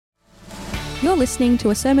You're listening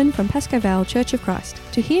to a sermon from Pasco Vale Church of Christ.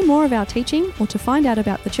 To hear more of our teaching or to find out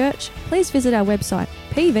about the church, please visit our website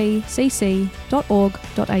pvcc.org.au.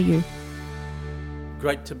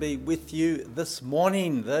 Great to be with you this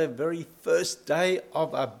morning, the very first day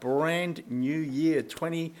of a brand new year,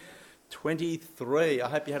 2023. I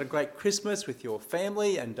hope you had a great Christmas with your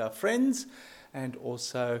family and friends, and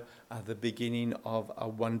also the beginning of a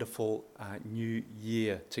wonderful new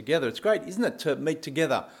year together. It's great, isn't it, to meet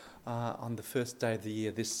together on the first day of the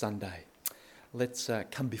year, this Sunday. Let's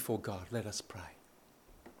come before God. Let us pray.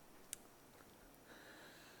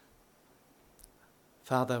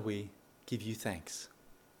 Father, we give you thanks,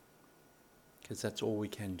 because that's all we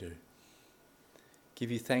can do.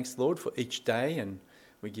 Give you thanks, Lord, for each day, and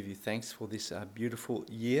we give you thanks for this beautiful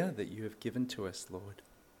year that you have given to us, Lord.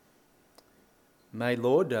 May,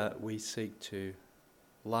 Lord, we seek to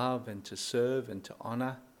love and to serve and to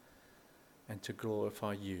honour and to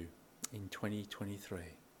glorify you in 2023.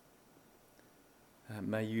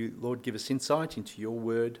 May you, Lord, give us insight into your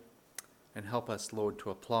word and help us, Lord, to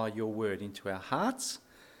apply your word into our hearts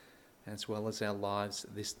as well as our lives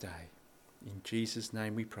this day. In Jesus'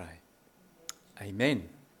 name we pray. Amen.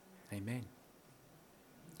 Amen.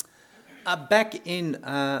 Back in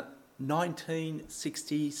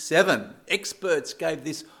 1967, experts gave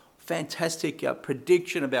this fantastic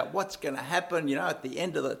prediction about what's going to happen, at the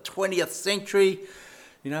end of the 20th century,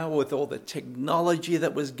 with all the technology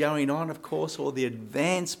that was going on, of course, all the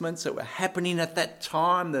advancements that were happening at that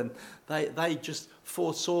time. And they just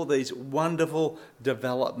foresaw these wonderful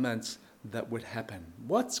developments that would happen.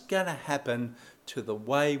 What's going to happen to the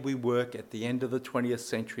way we work at the end of the 20th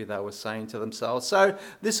century, they were saying to themselves. So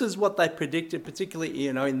this is what they predicted, particularly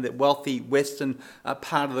in the wealthy western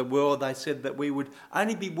part of the world. They said that we would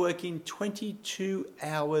only be working 22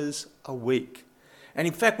 hours a week. And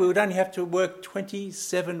in fact, we would only have to work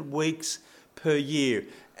 27 weeks per year.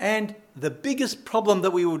 And the biggest problem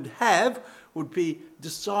that we would have would be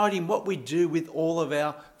deciding what we do with all of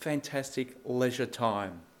our fantastic leisure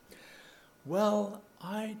time. Well,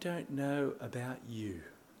 I don't know about you.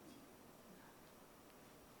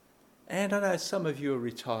 And I know some of you are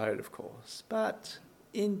retired, of course, but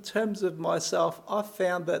in terms of myself, I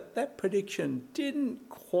found that prediction didn't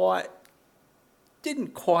quite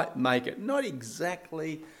make it. Not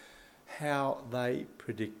exactly how they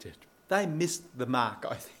predicted. They missed the mark,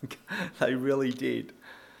 I think. They really did.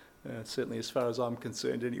 Certainly as far as I'm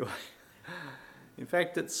concerned anyway. In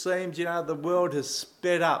fact, it seems, the world has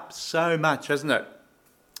sped up so much, hasn't it?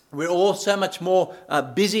 We're all so much more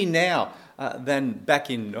busy now than back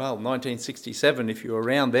in 1967, if you were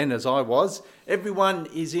around then, as I was. Everyone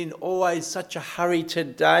is in always such a hurry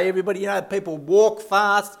today. Everybody, people walk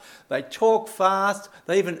fast, they talk fast,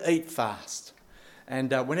 they even eat fast.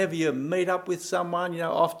 And whenever you meet up with someone,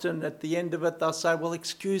 often at the end of it, they'll say, well,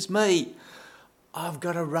 excuse me, I've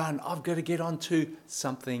got to run, I've got to get on to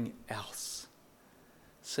something else.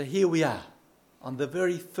 So here we are on the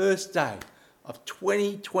very first day of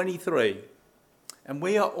 2023, and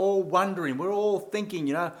we are all wondering, we're all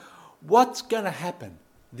thinking, what's going to happen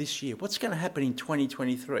this year? What's going to happen in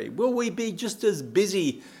 2023? Will we be just as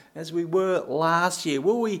busy as we were last year?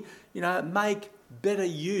 Will we, make better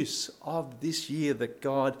use of this year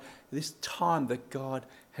this time that God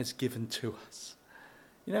has given to us?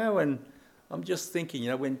 And I'm just thinking,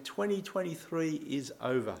 when 2023 is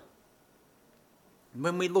over,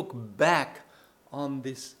 when we look back on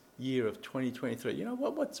this year of 2023,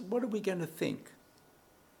 what are we going to think?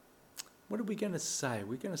 What are we going to say?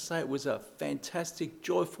 We're going to say it was a fantastic,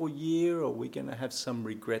 joyful year, or are we going to have some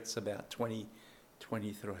regrets about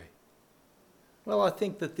 2023? Well, I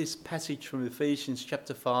think that this passage from Ephesians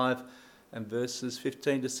chapter 5 and verses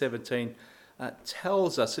 15 to 17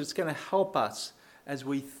 tells us, it's going to help us as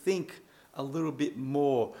we think a little bit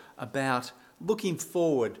more about looking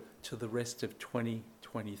forward to the rest of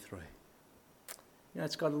 2023.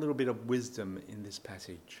 It's got a little bit of wisdom in this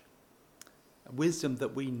passage, a wisdom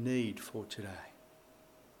that we need for today.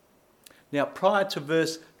 Now, prior to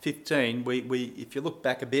verse 15, we if you look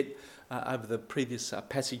back a bit over the previous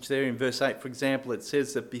passage there in verse 8, for example, it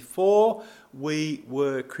says that before we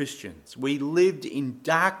were Christians, we lived in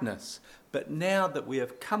darkness, but now that we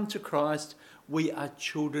have come to Christ, we are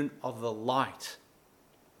children of the light.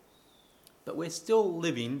 But we're still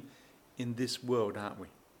living in this world, aren't we?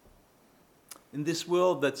 In this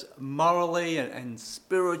world that's morally and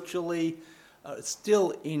spiritually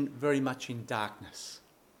still very much in darkness.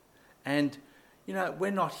 And,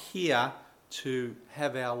 we're not here to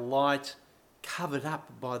have our light covered up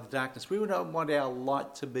by the darkness. We don't want our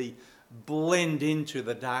light to blend into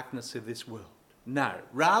the darkness of this world. No,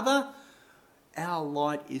 rather, our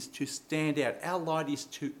light is to stand out. Our light is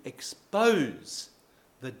to expose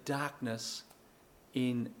the darkness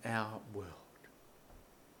in our world.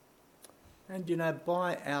 And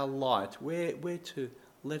by our light, we're to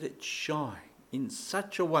let it shine in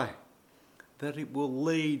such a way that it will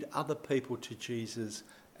lead other people to Jesus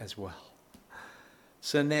as well.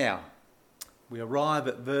 So now, we arrive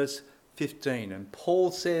at verse 15, and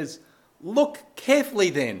Paul says, "Look carefully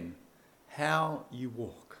then how you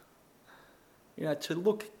walk." To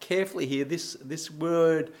look carefully here, this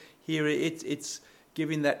word here, it's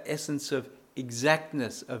giving that essence of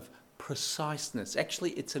exactness, of preciseness.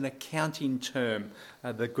 Actually, it's an accounting term,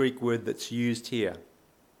 the Greek word that's used here.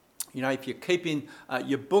 If you're keeping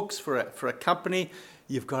your books for a company,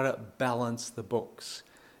 you've got to balance the books.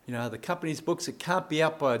 The company's books, it can't be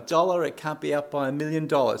up by $1, it can't be up by $1 million.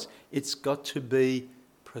 It's got to be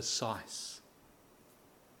precise.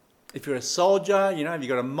 If you're a soldier, if you've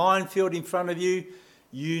got a minefield in front of you,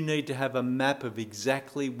 you need to have a map of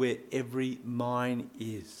exactly where every mine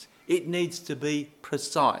is. It needs to be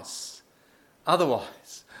precise.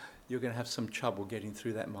 Otherwise, you're going to have some trouble getting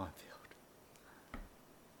through that minefield.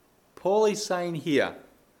 Paul is saying here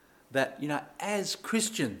that, as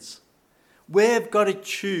Christians, we've got to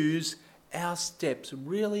choose our steps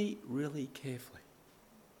really, really carefully.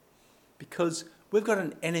 Because we've got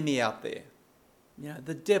an enemy out there.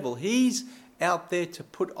 The devil, he's out there to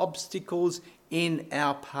put obstacles in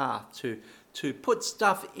our path, to put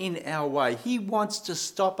stuff in our way. He wants to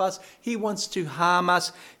stop us. He wants to harm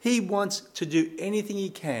us. He wants to do anything he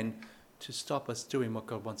can to stop us doing what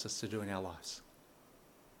God wants us to do in our lives.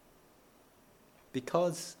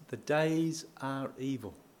 Because the days are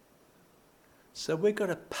evil. So we've got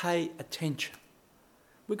to pay attention.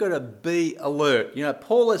 We've got to be alert.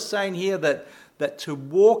 Paul is saying here that to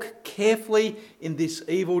walk carefully in this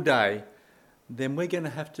evil day, then we're going to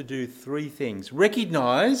have to do three things.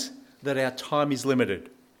 Recognise that our time is limited.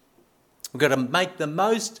 We've got to make the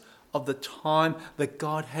most of the time that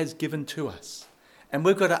God has given to us. And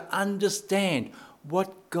we've got to understand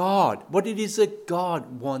what it is that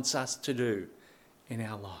God wants us to do in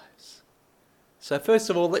our lives. So first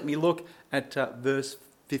of all, let me look at verse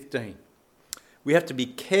 15. We have to be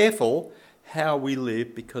careful how we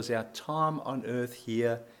live because our time on earth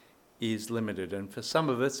here is limited. And for some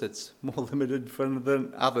of us, it's more limited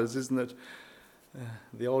than others, isn't it?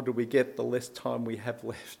 The older we get, the less time we have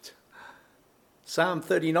left. Psalm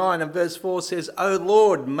 39 and verse 4 says, "O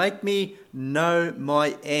Lord, make me know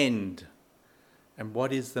my end, and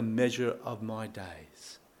what is the measure of my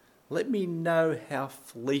days. Let me know how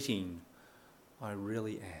fleeting I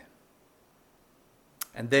really am."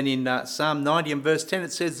 And then in Psalm 90 and verse 10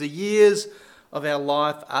 it says, "The years of our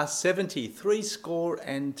life are 70,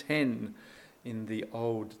 70 in the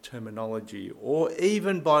old terminology, or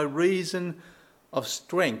even by reason of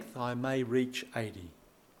strength I may reach 80.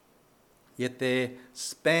 Yet their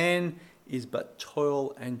span is but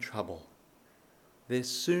toil and trouble. They're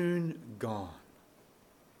soon gone,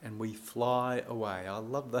 and we fly away." I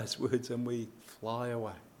love those words, and we fly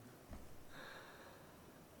away.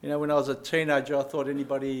 When I was a teenager, I thought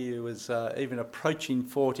anybody who was even approaching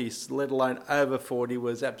 40, let alone over 40,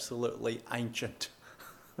 was absolutely ancient.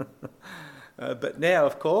 But now,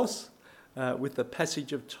 of course, with the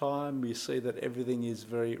passage of time, we see that everything is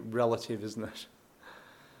very relative, isn't it?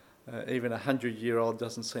 Even a 100-year-old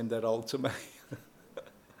doesn't seem that old to me.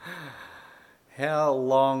 How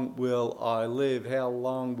long will I live? How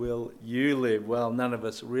long will you live? Well, none of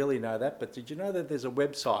us really know that, but did you know that there's a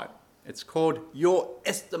website? It's called Your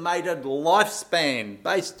Estimated Lifespan,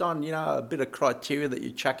 based on, a bit of criteria that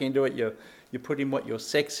you chuck into it. You put in what your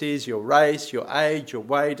sex is, your race, your age, your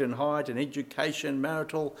weight and height, and education,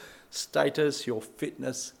 marital status, your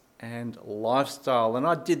fitness and lifestyle. And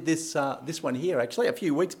I did this one here actually a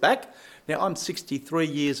few weeks back. Now I'm 63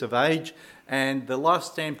 years of age, and the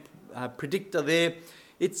lifespan predictor there,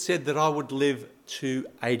 it said that I would live to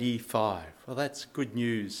 85. Well, that's good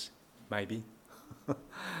news, maybe.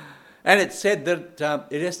 And it said that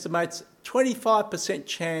it estimates 25%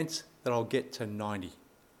 chance that I'll get to 90.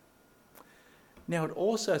 Now, it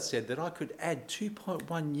also said that I could add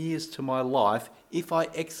 2.1 years to my life if I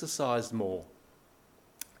exercised more.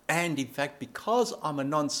 And in fact, because I'm a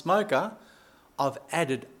non-smoker, I've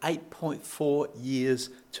added 8.4 years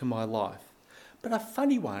to my life. But a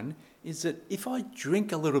funny one is that if I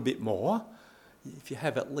drink a little bit more, if you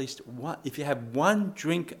have one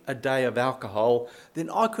drink a day of alcohol, then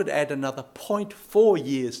I could add another 0.4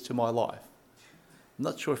 years to my life. I'm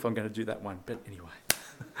not sure if I'm going to do that one, but anyway.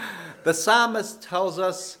 The psalmist tells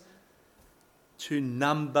us to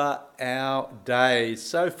number our days.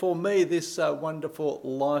 So for me, this wonderful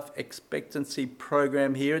life expectancy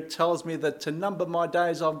program here, it tells me that to number my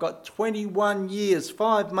days, I've got 21 years,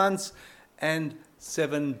 5 months and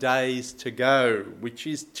 7 days to go, which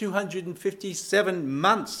is 257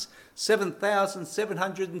 months,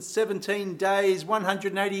 7,717 days,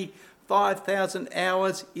 185,000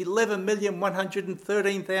 hours,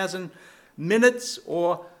 11,113,000 minutes,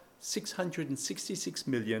 or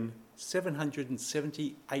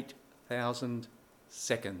 666,778,000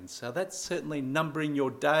 seconds. So that's certainly numbering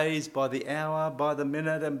your days by the hour, by the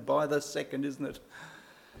minute, and by the second, isn't it?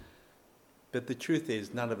 But the truth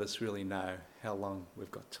is, none of us really know how long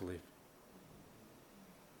we've got to live.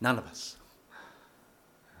 None of us.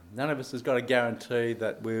 None of us has got a guarantee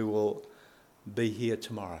that we will be here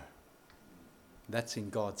tomorrow. That's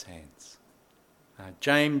in God's hands.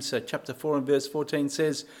 James chapter 4 and verse 14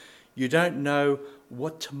 says, "You don't know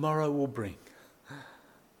what tomorrow will bring.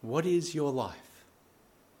 What is your life?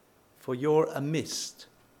 For you're a mist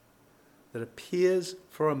that appears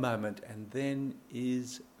for a moment and then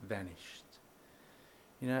is vanished."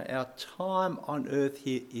 You know, our time on earth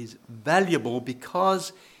here is valuable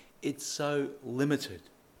because it's so limited.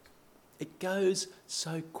 It goes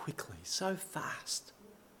so quickly, so fast.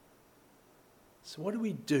 So what do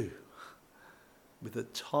we do with the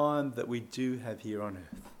time that we do have here on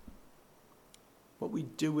earth? What we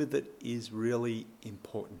do with it is really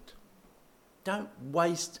important. Don't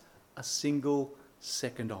waste a single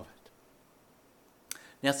second of it.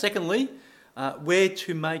 Now, secondly, we're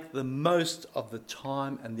to make the most of the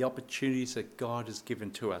time and the opportunities that God has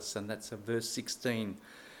given to us. And that's verse 16.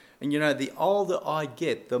 And you know, the older I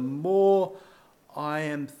get, the more I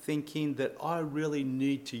am thinking that I really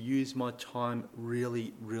need to use my time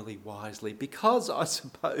really, really wisely. Because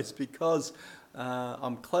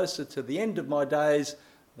I'm closer to the end of my days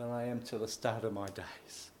than I am to the start of my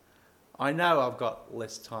days. I know I've got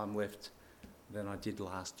less time left than I did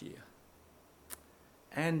last year.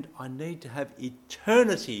 And I need to have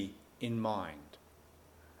eternity in mind.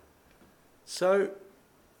 So,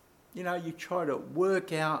 you know, you try to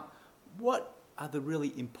work out what are the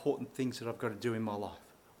really important things that I've got to do in my life.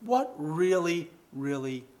 What really,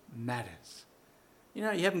 really matters. You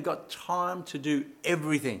know, you haven't got time to do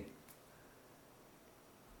everything.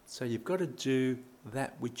 So you've got to do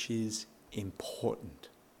that which is important.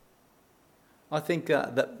 I think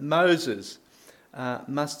that Moses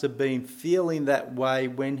must have been feeling that way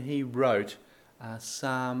when he wrote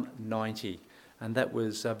Psalm 90. And that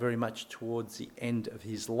was very much towards the end of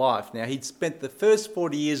his life. Now, he'd spent the first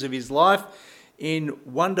 40 years of his life in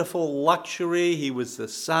wonderful luxury. He was the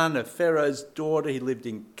son of Pharaoh's daughter. He lived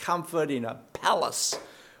in comfort in a palace.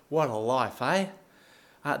 What a life, eh?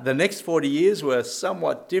 The next 40 years were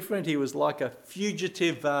somewhat different. He was like a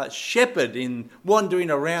fugitive shepherd wandering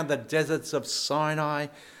around the deserts of Sinai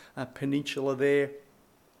Peninsula there.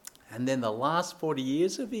 And then the last 40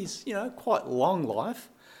 years of his, quite long life,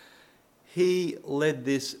 he led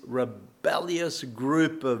this rebellious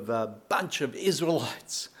group of a bunch of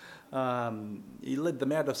Israelites. He led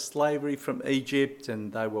them out of slavery from Egypt,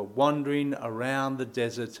 and they were wandering around the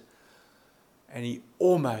desert, and he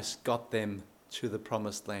almost got them to the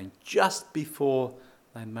promised land just before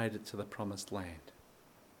they made it to the promised land.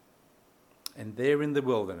 And there in the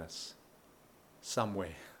wilderness,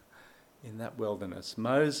 somewhere in that wilderness,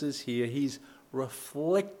 Moses here, he's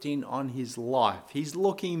reflecting on his life. He's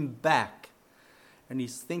looking back and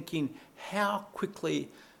he's thinking, how quickly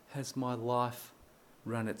has my life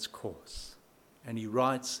run its course? And he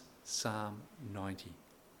writes Psalm 90.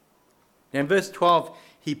 Now in verse 12,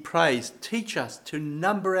 he prays, "Teach us to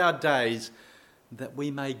number our days that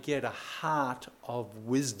we may get a heart of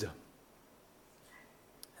wisdom."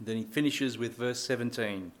 And then he finishes with verse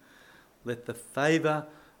 17. "Let the favour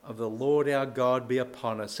of the Lord our God be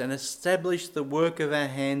upon us, and establish the work of our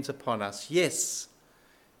hands upon us." Yes,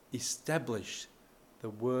 establish the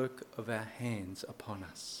work of our hands upon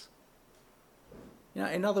us.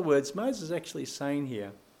 In other words, Moses is actually saying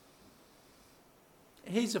here,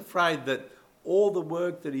 he's afraid that all the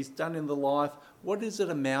work that he's done in the life, what does it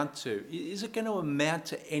amount to? Is it going to amount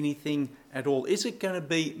to anything at all? Is it going to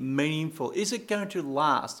be meaningful? Is it going to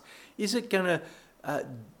last? Is it going to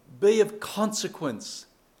be of consequence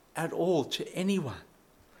at all to anyone?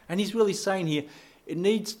 And he's really saying here, it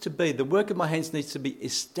needs to be, the work of my hands needs to be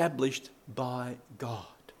established by God.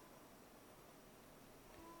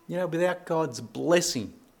 Without God's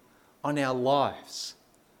blessing on our lives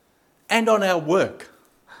and on our work,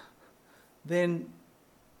 then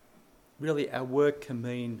really our work can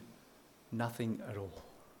mean nothing at all.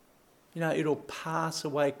 It'll pass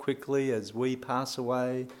away quickly as we pass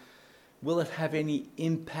away. Will it have any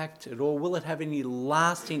impact at all? Will it have any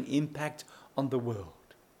lasting impact on the world?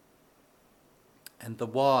 And the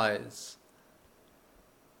wise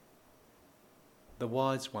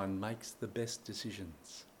one makes the best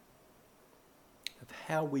decisions of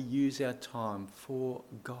how we use our time for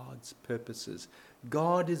God's purposes.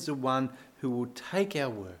 God is the one who will take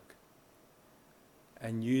our work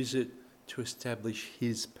and use it to establish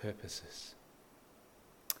his purposes.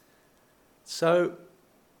 So,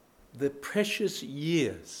 the precious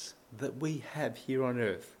years that we have here on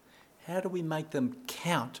earth, how do we make them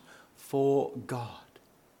count for God?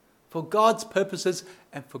 For God's purposes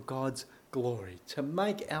and for God's glory. To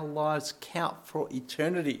make our lives count for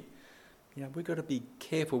eternity. We've got to be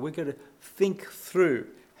careful. We've got to think through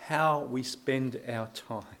how we spend our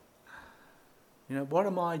time. What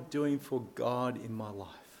am I doing for God in my life?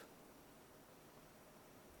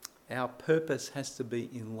 Our purpose has to be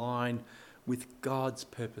in line with God's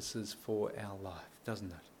purposes for our life,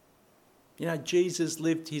 doesn't it? Jesus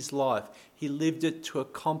lived his life. He lived it to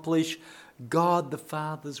accomplish God the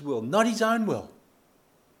Father's will, not his own will.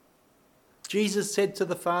 Jesus said to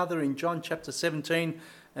the Father in John chapter 17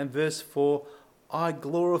 and verse 4, I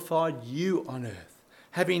glorified you on earth,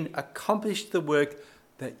 having accomplished the work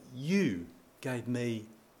that you gave me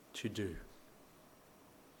to do.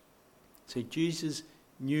 See, Jesus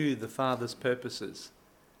knew the Father's purposes,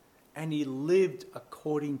 and he lived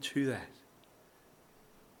according to that.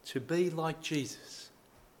 To be like Jesus.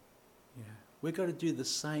 We've got to do the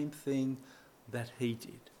same thing that he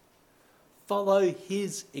did. Follow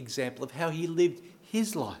his example of how he lived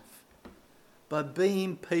his life by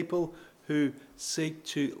being people who seek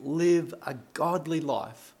to live a godly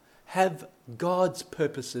life, have God's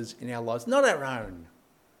purposes in our lives, not our own.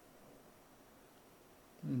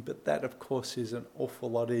 But that, of course, is an awful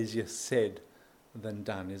lot easier said than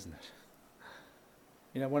done, isn't it?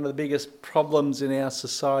 One of the biggest problems in our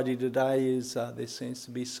society today is there seems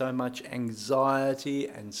to be so much anxiety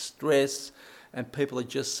and stress, and people are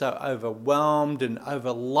just so overwhelmed and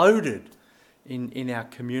overloaded in our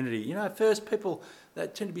community. First, people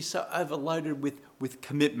that tend to be so overloaded with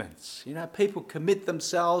commitments. People commit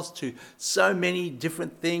themselves to so many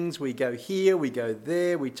different things. We go here, we go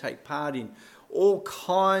there, we take part in all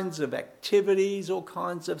kinds of activities, all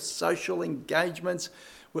kinds of social engagements.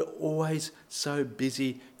 We're always so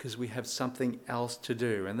busy because we have something else to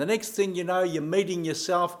do. And the next thing you know, you're meeting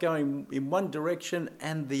yourself going in one direction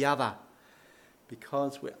and the other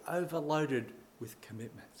because we're overloaded with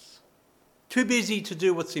commitments. Too busy to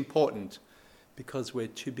do what's important because we're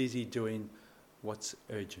too busy doing what's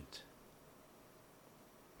urgent.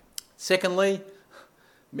 Secondly,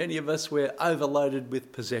 many of us, we're overloaded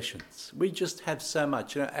with possessions. We just have so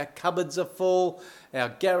much. Our cupboards are full, our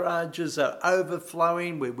garages are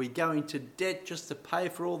overflowing, we go into debt just to pay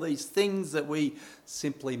for all these things that we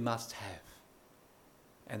simply must have.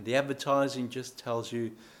 And the advertising just tells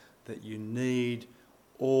you that you need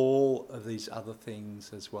all of these other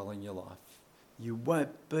things as well in your life. You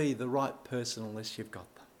won't be the right person unless you've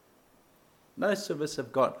got them. Most of us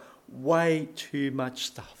have got way too much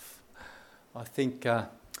stuff. I think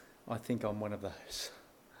I'm one of those.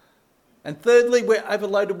 And thirdly, we're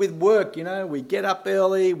overloaded with work. We get up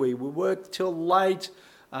early, we work till late.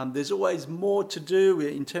 There's always more to do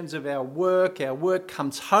in terms of our work. Our work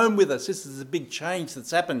comes home with us. This is a big change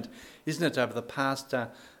that's happened, isn't it, over the past a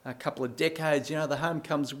couple of decades. The home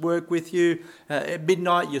comes work with you. At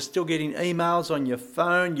midnight, you're still getting emails on your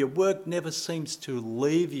phone. Your work never seems to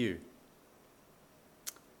leave you.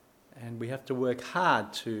 And we have to work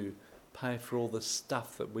hard to pay for all the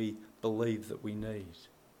stuff that we believe that we need.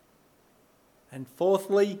 And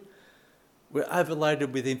fourthly, we're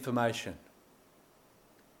overloaded with information.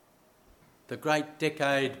 The great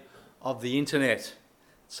decade of the internet.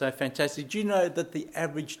 So fantastic. Do you know that the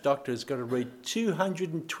average doctor has got to read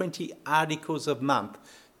 220 articles a month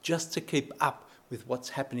just to keep up with what's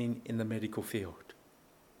happening in the medical field?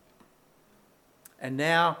 And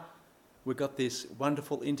now we've got this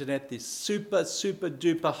wonderful internet, this super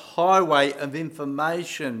duper highway of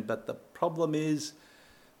information. But the problem is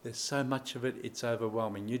there's so much of it, it's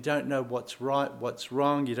overwhelming. You don't know what's right, what's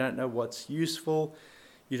wrong. You don't know what's useful.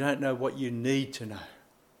 You don't know what you need to know.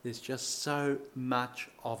 There's just so much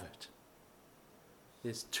of it.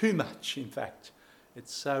 There's too much, in fact.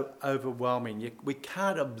 It's so overwhelming. We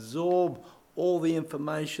can't absorb all the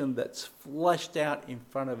information that's flashed out in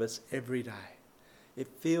front of us every day. It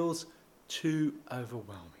feels too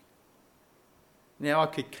overwhelming. Now, I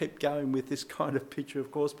could keep going with this kind of picture, of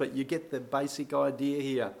course, but you get the basic idea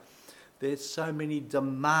here. There's so many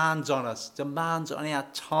demands on us, demands on our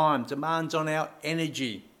time, demands on our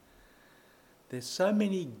energy. There's so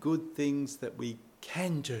many good things that we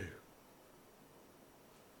can do.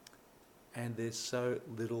 And there's so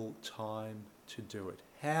little time to do it.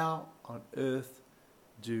 How on earth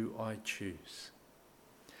do I choose?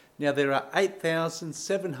 Now, there are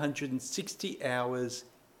 8,760 hours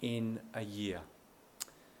in a year.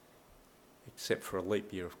 Except for a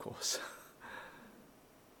leap year, of course.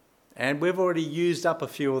 And we've already used up a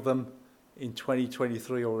few of them in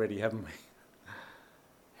 2023 already, haven't we?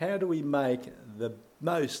 How do we make the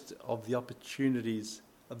most of the opportunities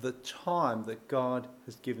of the time that God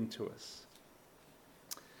has given to us?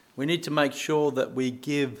 We need to make sure that we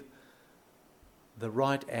give the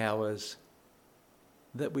right hours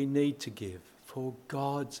that we need to give for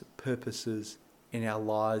God's purposes in our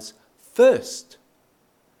lives first.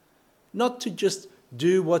 Not to just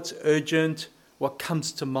do what's urgent, what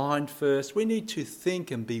comes to mind first. We need to think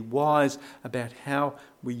and be wise about how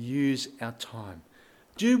we use our time.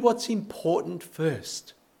 Do what's important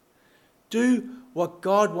first. Do what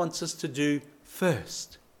God wants us to do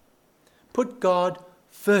first. Put God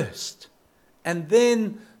first. And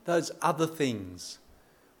then those other things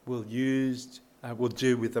we'll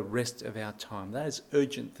do with the rest of our time. Those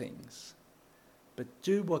urgent things. But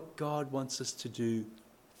do what God wants us to do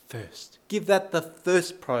first. Give that the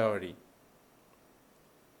first priority.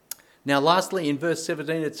 Now, lastly, in verse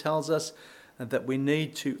 17, it tells us that we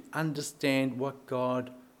need to understand what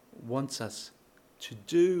God wants us to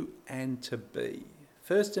do and to be.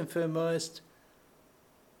 First and foremost,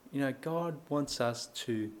 God wants us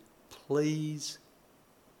to please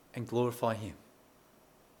and glorify Him.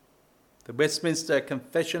 The Westminster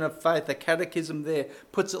Confession of Faith, the Catechism there,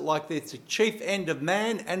 puts it like this: the chief end of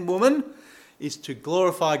man and woman is to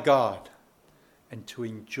glorify God and to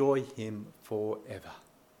enjoy Him forever.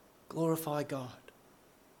 Glorify God.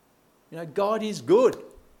 God is good.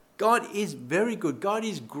 God is very good. God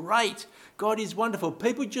is great. God is wonderful.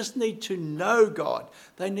 People just need to know God.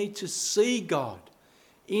 They need to see God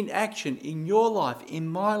in action in your life, in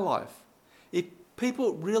my life. If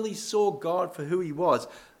people really saw God for who He was,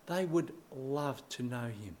 they would love to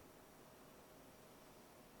know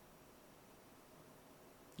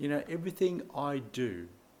Him. Everything I do,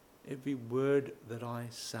 every word that I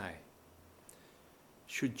say,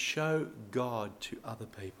 should show God to other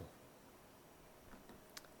people.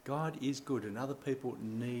 God is good and other people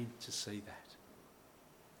need to see that.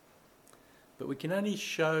 But we can only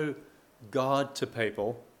show God to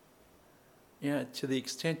people, to the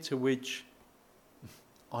extent to which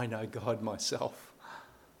I know God myself.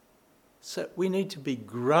 So we need to be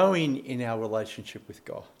growing in our relationship with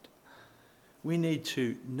God. We need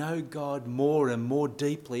to know God more and more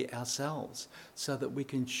deeply ourselves so that we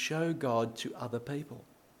can show God to other people.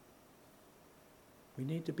 We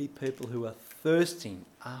need to be people who are thirsting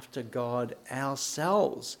after God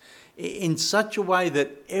ourselves in such a way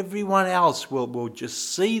that everyone else will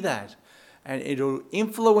just see that and it'll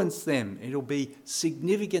influence them. It'll be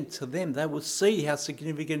significant to them. They will see how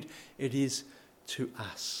significant it is to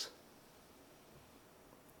us.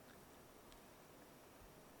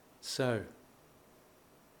 So,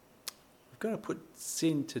 we've got to put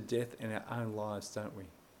sin to death in our own lives, don't we?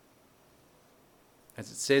 As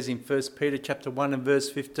it says in 1 Peter chapter 1 and verse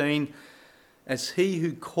 15, as He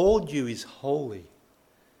who called you is holy,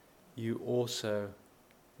 you also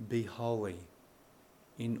be holy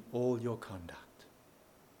in all your conduct.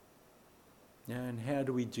 Now, and how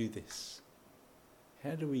do we do this?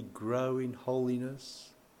 How do we grow in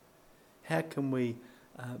holiness? How can we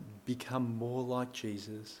become more like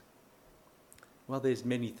Jesus? Well, there's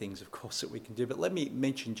many things, of course, that we can do, but let me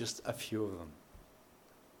mention just a few of them.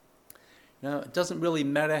 Now, it doesn't really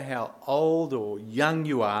matter how old or young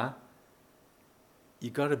you are,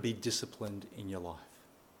 you've got to be disciplined in your life.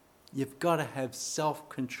 You've got to have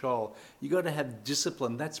self-control. You've got to have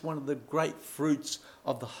discipline. That's one of the great fruits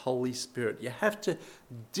of the Holy Spirit. You have to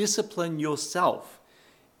discipline yourself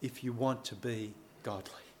if you want to be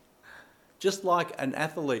godly. Just like an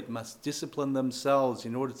athlete must discipline themselves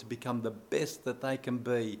in order to become the best that they can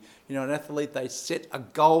be. An athlete, they set a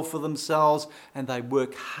goal for themselves and they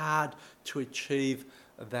work hard to achieve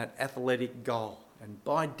that athletic goal. And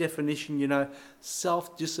by definition,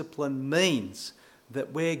 self-discipline means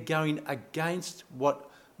that we're going against what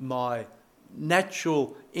my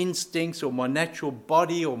natural instincts or my natural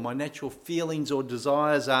body or my natural feelings or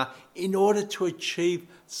desires are in order to achieve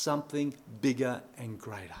something bigger and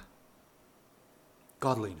greater.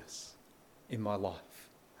 Godliness in my life.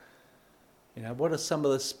 What are some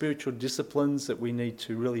of the spiritual disciplines that we need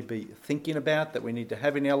to really be thinking about, that we need to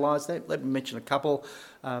have in our lives? Let me mention a couple.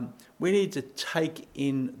 We need to take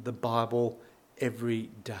in the Bible every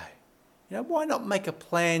day. Why not make a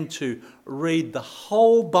plan to read the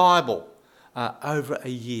whole Bible over a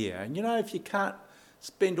year? And if you can't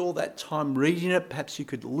spend all that time reading it, perhaps you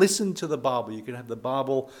could listen to the Bible. You could have the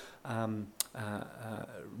Bible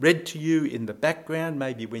read to you in the background,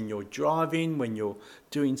 maybe when you're driving, when you're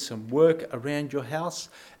doing some work around your house.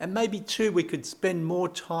 And maybe too, we could spend more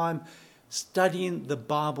time studying the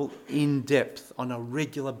Bible in depth on a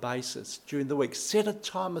regular basis during the week. Set a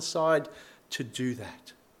time aside to do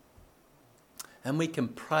that. And we can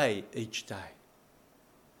pray each day.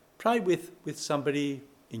 Pray with somebody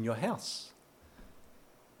in your house.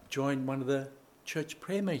 Join one of the church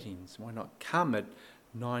prayer meetings. Why not come at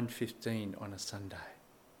 9:15 on a Sunday?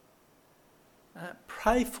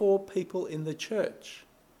 Pray for people in the church.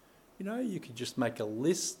 You could just make a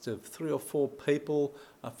list of 3 or 4 people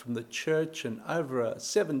from the church, and over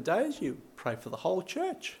 7 days you pray for the whole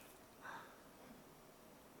church.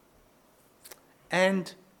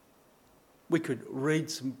 And we could read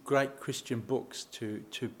some great Christian books to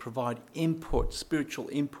provide input, spiritual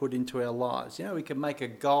input into our lives. We could make a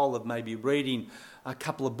goal of maybe reading a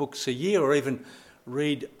couple of books a year, or even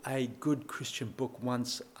read a good Christian book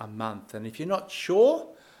once a month. And if you're not sure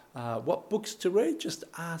what books to read, just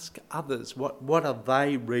ask others. What are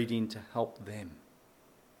they reading to help them?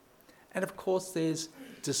 And of course, there's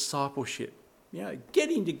discipleship.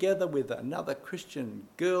 Getting together with another Christian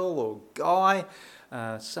girl or guy,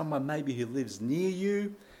 someone maybe who lives near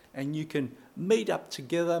you, and you can meet up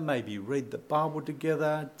together, maybe read the Bible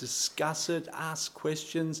together, discuss it, ask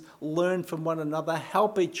questions, learn from one another,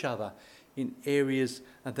 help each other in areas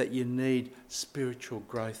that you need spiritual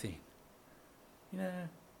growth in.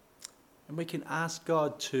 And we can ask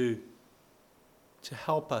God to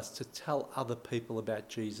help us to tell other people about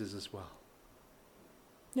Jesus as well.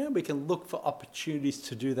 We can look for opportunities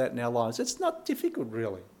to do that in our lives. It's not difficult,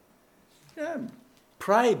 really.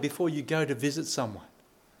 Pray before you go to visit someone.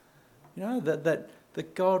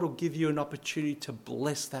 That God will give you an opportunity to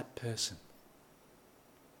bless that person.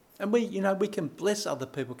 And we can bless other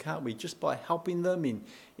people, can't we? Just by helping them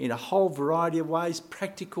in a whole variety of ways,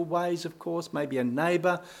 practical ways, of course, maybe a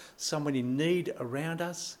neighbour, someone in need around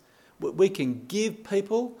us. We can give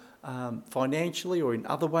people financially or in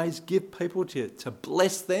other ways, give people to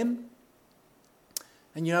bless them.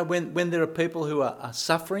 And when there are people who are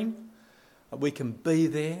suffering, we can be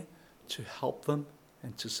there to help them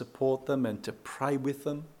and to support them and to pray with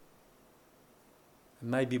them.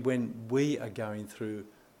 And maybe when we are going through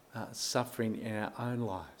suffering in our own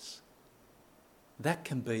lives, that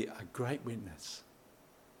can be a great witness.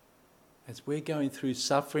 As we're going through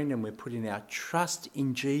suffering and we're putting our trust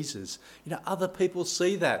in Jesus, other people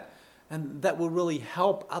see that, and that will really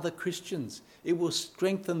help other Christians. It will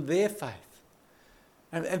strengthen their faith.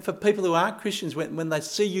 And for people who aren't Christians, when they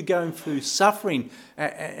see you going through suffering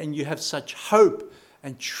and you have such hope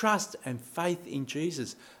and trust and faith in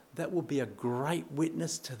Jesus, that will be a great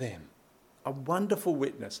witness to them. A wonderful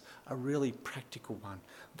witness, a really practical one.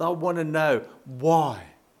 They'll want to know why.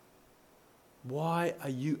 Why are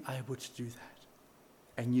you able to do that?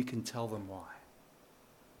 And you can tell them why.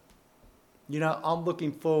 I'm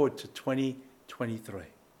looking forward to 2023.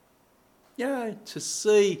 To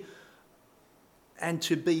see and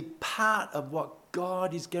to be part of what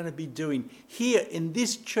God is going to be doing here in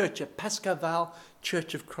this church at Pasco Vale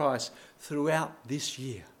Church of Christ throughout this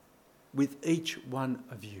year with each one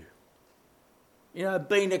of you.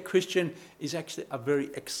 Being a Christian is actually a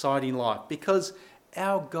very exciting life because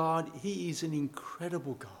our God, He is an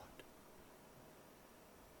incredible God.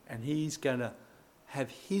 And He's going to have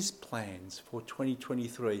His plans for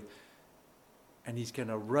 2023, and He's going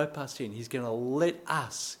to rope us in. He's going to let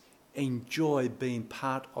us enjoy being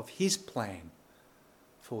part of His plan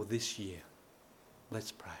for this year.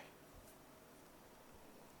 Let's pray.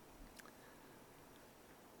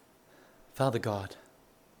 Father God,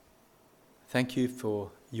 thank you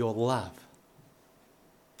for your love.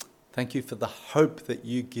 Thank you for the hope that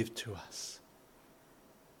you give to us.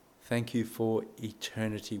 Thank you for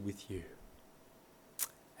eternity with you.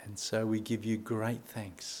 And so we give you great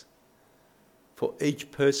thanks for each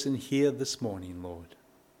person here this morning, Lord.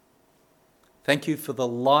 Thank you for the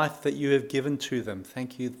life that you have given to them.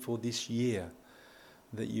 Thank you for this year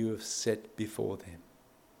that you have set before them.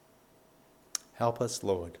 Help us,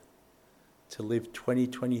 Lord, to live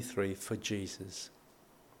 2023 for Jesus.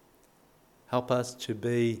 Help us to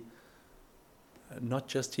be not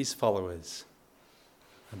just his followers,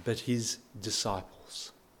 but his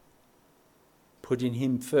disciples. Putting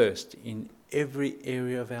him first in every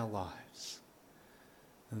area of our lives,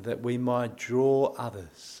 and that we might draw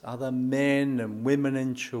others, other men and women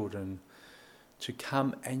and children, to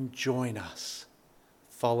come and join us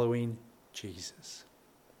following Jesus.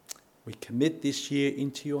 We commit this year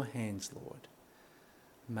into your hands, Lord.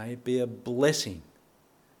 May it be a blessing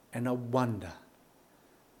and a wonder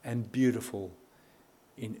and beautiful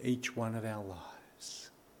in each one of our lives.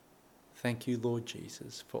 Thank you, Lord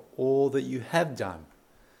Jesus, for all that you have done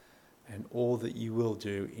and all that you will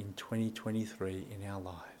do in 2023 in our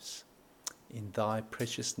lives. In thy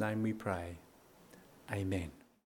precious name we pray. Amen.